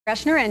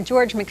Greschner and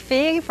George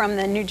McPhee from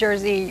the New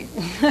Jersey,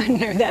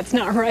 no, that's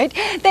not right.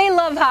 They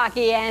love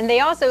hockey and they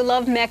also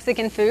love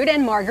Mexican food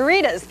and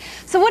margaritas.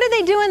 So what do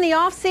they do in the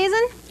off season?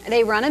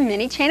 They run a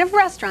mini chain of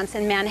restaurants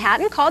in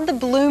Manhattan called the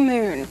Blue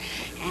Moon.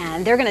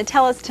 And they're going to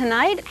tell us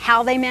tonight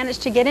how they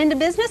managed to get into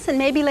business, and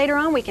maybe later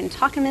on we can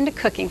talk them into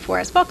cooking for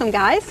us. Welcome,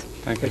 guys.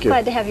 Thank you.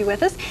 Glad to have you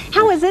with us.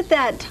 How is it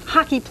that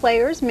hockey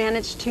players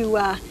managed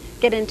to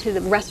get into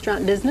the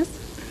restaurant business?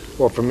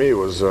 Well, for me it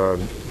was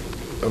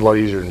a lot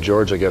easier than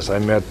George, I guess. I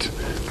met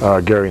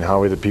Gary and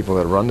Howie, the people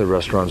that run the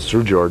restaurants,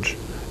 through George,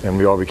 and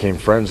we all became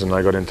friends, and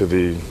I got into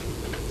the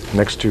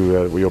next two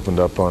that we opened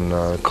up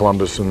on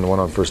Columbus and the one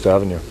on First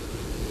Avenue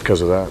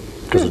because of that,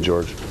 because of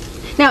George.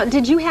 Now,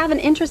 did you have an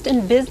interest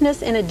in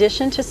business in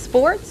addition to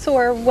sports,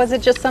 or was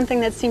it just something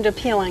that seemed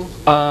appealing?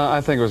 I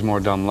think it was more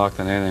dumb luck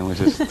than anything. We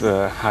just,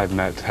 I'd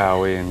met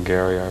Howie and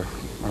Gary, our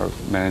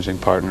managing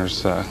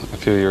partners, a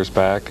few years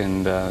back,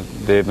 and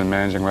they've been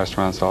managing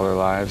restaurants all their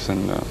lives,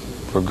 and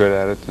we're good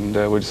at it, and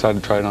we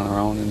decided to try it on our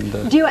own.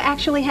 And do you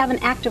actually have an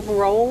active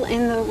role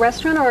in the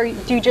restaurant, or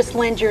do you just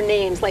lend your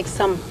names like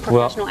some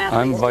professional athletes?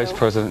 I'm vice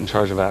president in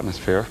charge of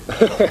atmosphere.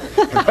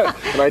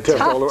 And I test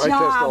all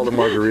the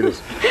margaritas.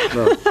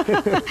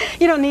 No.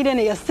 You don't need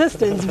any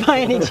assistance by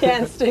any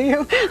chance, do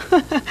you?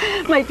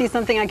 Might be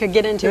something I could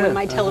get into in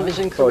my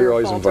television career. Oh, you're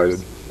always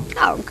falters. invited.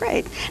 Oh,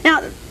 great.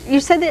 Now, you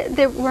said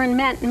that we're in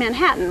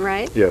Manhattan,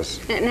 right? Yes.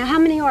 Now, how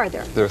many are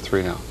there? There are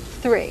 3 now.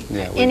 3.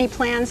 Yeah, Any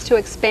plans to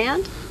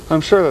expand? I'm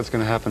sure that's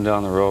going to happen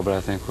down the road, but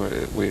I think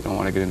we don't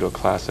want to get into a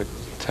classic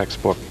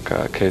textbook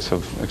case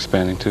of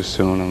expanding too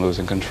soon and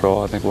losing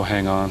control. I think we'll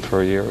hang on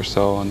for a year or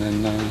so and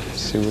then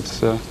see what's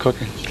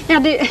cooking.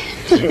 Now,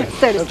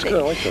 so to speak,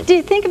 like do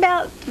you think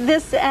about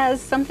this as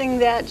something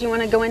that you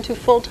want to go into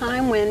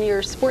full-time when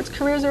your sports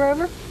careers are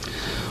over?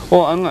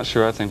 Well, I'm not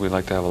sure. I think we'd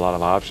like to have a lot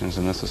of options,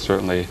 and this is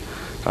certainly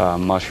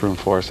mushroom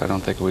for us. I don't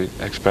think we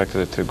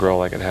expected it to grow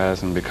like it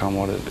has and become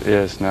what it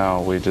is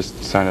now. We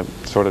just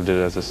sort of did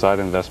it as a side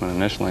investment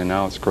initially, and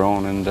now it's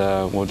grown, and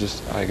we'll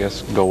just, I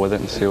guess, go with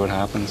it and see what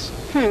happens.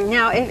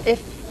 Now,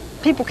 if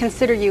people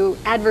consider you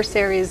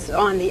adversaries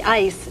on the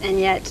ice, and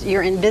yet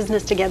you're in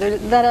business together,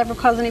 did that ever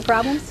cause any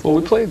problems? Well,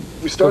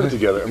 we started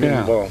together. I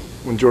mean, well,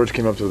 when George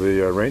came up to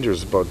the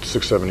Rangers about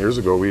 6-7 years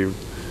ago, we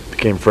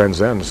became friends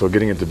then. So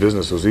getting into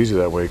business was easy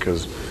that way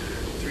because,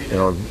 you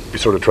know, we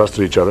sort of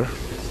trusted each other.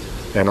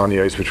 And on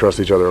the ice, we trust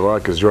each other a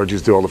lot because George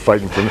used to do all the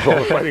fighting for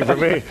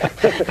me.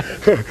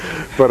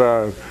 But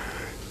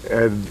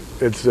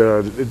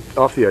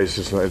off the ice,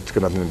 it's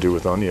got nothing to do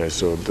with on the ice,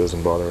 so it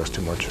doesn't bother us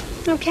too much.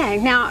 Okay,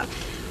 now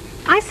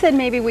I said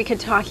maybe we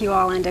could talk you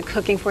all into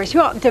cooking for us.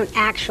 You all don't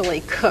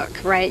actually cook,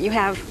 right? You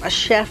have a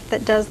chef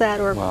that does that,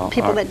 or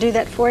people that do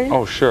that for you?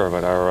 Oh, sure,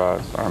 but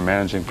our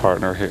managing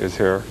partner is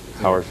here,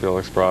 Howie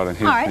Felixbrod, and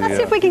he's all right, let's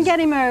see if we can get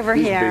him over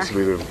here. He's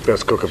basically the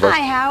best cook of us.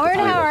 Hi, Howard.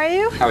 How are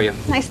you? How are you?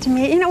 Nice to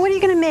meet you. Now, what are you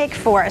going to make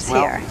for us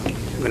here?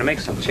 I'm going to make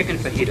some chicken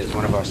fajitas,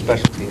 one of our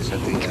specialties at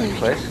the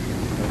place.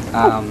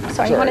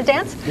 Sorry, you want to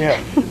dance? Yeah.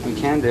 We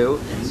can do.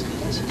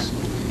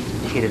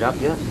 Heat it up,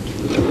 yeah.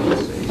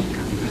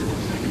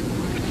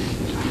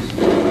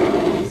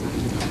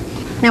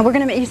 Now, we're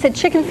going to make, you said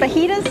chicken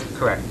fajitas?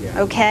 Correct,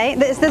 yeah. Okay.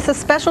 Is this a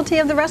specialty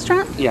of the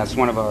restaurant? Yeah, it's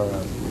one of our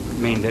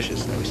main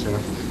dishes that we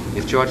serve.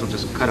 If George will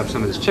just cut up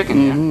some of this chicken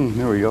here,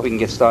 there we go. We can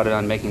get started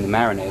on making the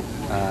marinade.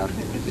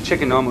 The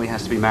chicken normally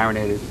has to be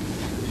marinated.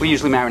 We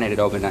usually marinate it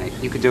overnight.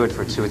 You could do it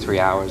for 2 or 3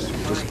 hours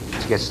just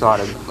to get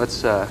started. We'll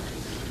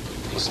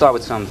start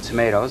with some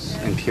tomatoes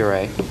in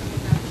puree.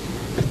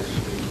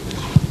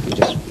 And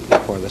just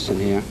pour this in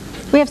here.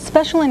 We have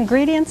special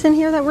ingredients in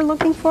here that we're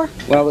looking for?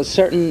 Well, there's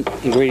certain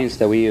ingredients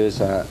that we use.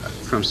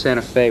 From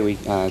Santa Fe, we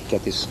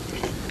get this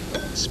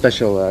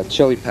special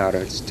chili powder.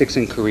 It's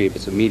Dixon Caribe.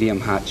 It's a medium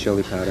hot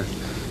chili powder.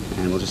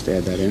 And we'll just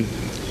add that in.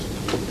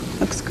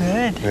 Looks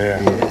good.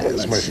 Yeah,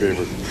 that's my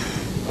favorite.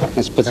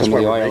 Let's put some of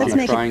the oil on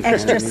the frying pan.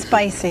 Let's make it extra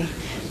spicy.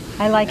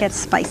 I like it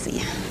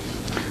spicy.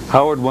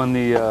 Howard won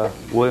the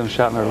William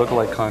Shatner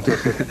lookalike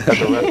contest at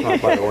the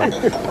restaurant, by the way.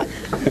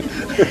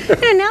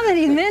 Now that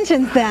he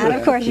mentions that,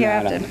 of course you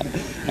have to.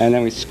 And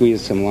then we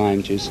squeeze some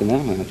lime juice in there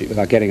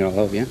without getting it all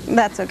over you.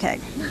 That's okay.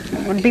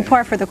 It would be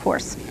par for the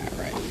course.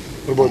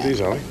 What about these,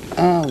 Howie?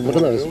 Oh, what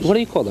are those? What do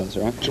you call those,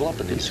 right?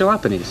 Jalapenos.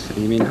 Jalapenos.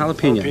 You mean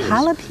jalapenos?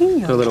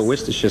 Jalapenos. Put a little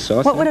Worcestershire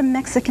sauce. What would a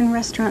Mexican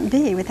restaurant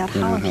be without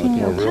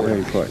jalapenos? Very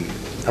important.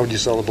 How would you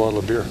sell a bottle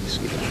of beer?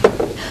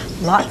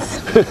 Lots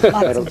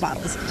of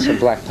bottles. Some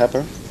black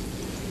pepper.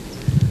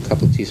 A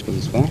couple of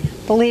teaspoons as well.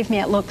 Believe me,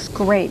 it looks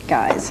great,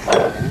 guys.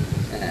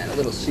 And a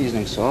little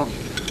seasoning salt.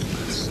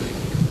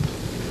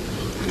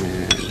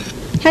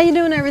 How you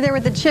doing over there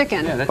with the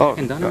chicken? Yeah, that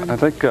chicken done already? I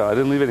think I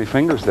didn't leave any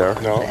fingers there.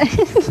 No.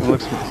 It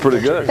looks pretty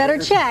good. Better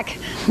check.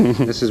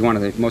 This is one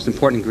of the most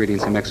important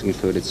ingredients in Mexican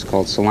food. It's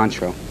called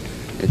cilantro.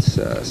 It's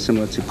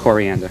similar to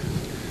coriander.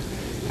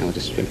 And we'll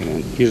just drink it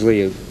in.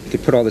 Usually you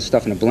could put all this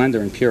stuff in a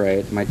blender and puree.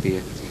 It might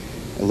be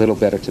a little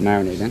better to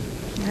marinate in.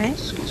 All right.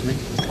 Excuse me.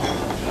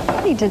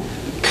 I need to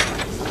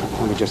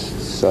Let me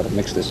just sort of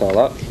mix this all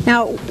up.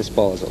 Now, This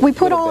bowl is a we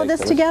put little all of big,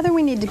 this so together.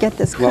 We need to get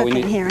this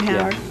cooking here,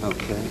 Howard. Yeah.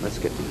 Okay, let's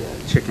get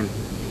the chicken.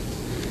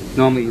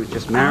 Normally you would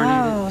just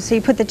marinate Oh, so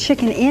you put the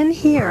chicken in it.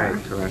 here,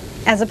 Right, correct.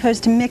 as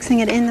opposed to mixing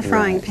it in the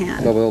frying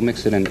pan. Well, we'll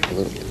mix it in a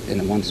little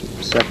in 1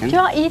 second. Do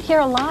y'all eat here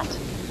a lot?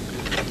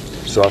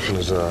 So often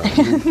as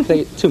They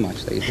eat too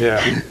much. They eat.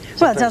 yeah.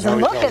 Well, it doesn't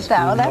look it, though.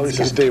 Howie That's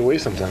says good. stay away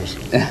sometimes.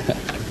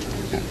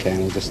 Okay, and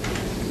we'll just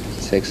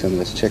take some of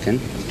this chicken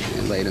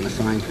and lay it in the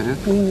frying pan.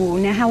 Ooh,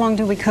 now how long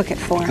do we cook it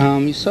for?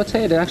 You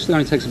saute it. It actually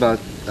only takes about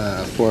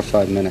 4 or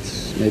 5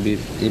 minutes, maybe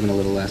even a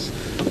little less.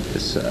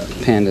 This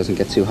pan doesn't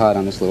get too hot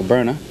on this little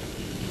burner.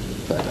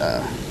 But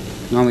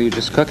normally you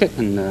just cook it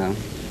and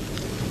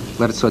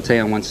let it saute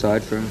on one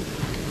side for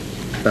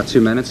about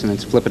 2 minutes, and then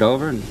flip it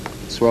over and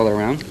swirl it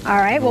around. All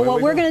right, well,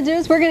 what we're going to do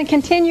is we're going to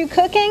continue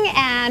cooking,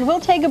 and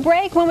we'll take a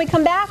break. When we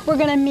come back, we're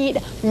going to meet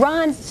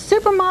Ron's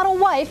supermodel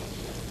wife,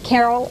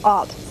 Carol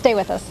Alt. Stay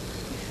with us.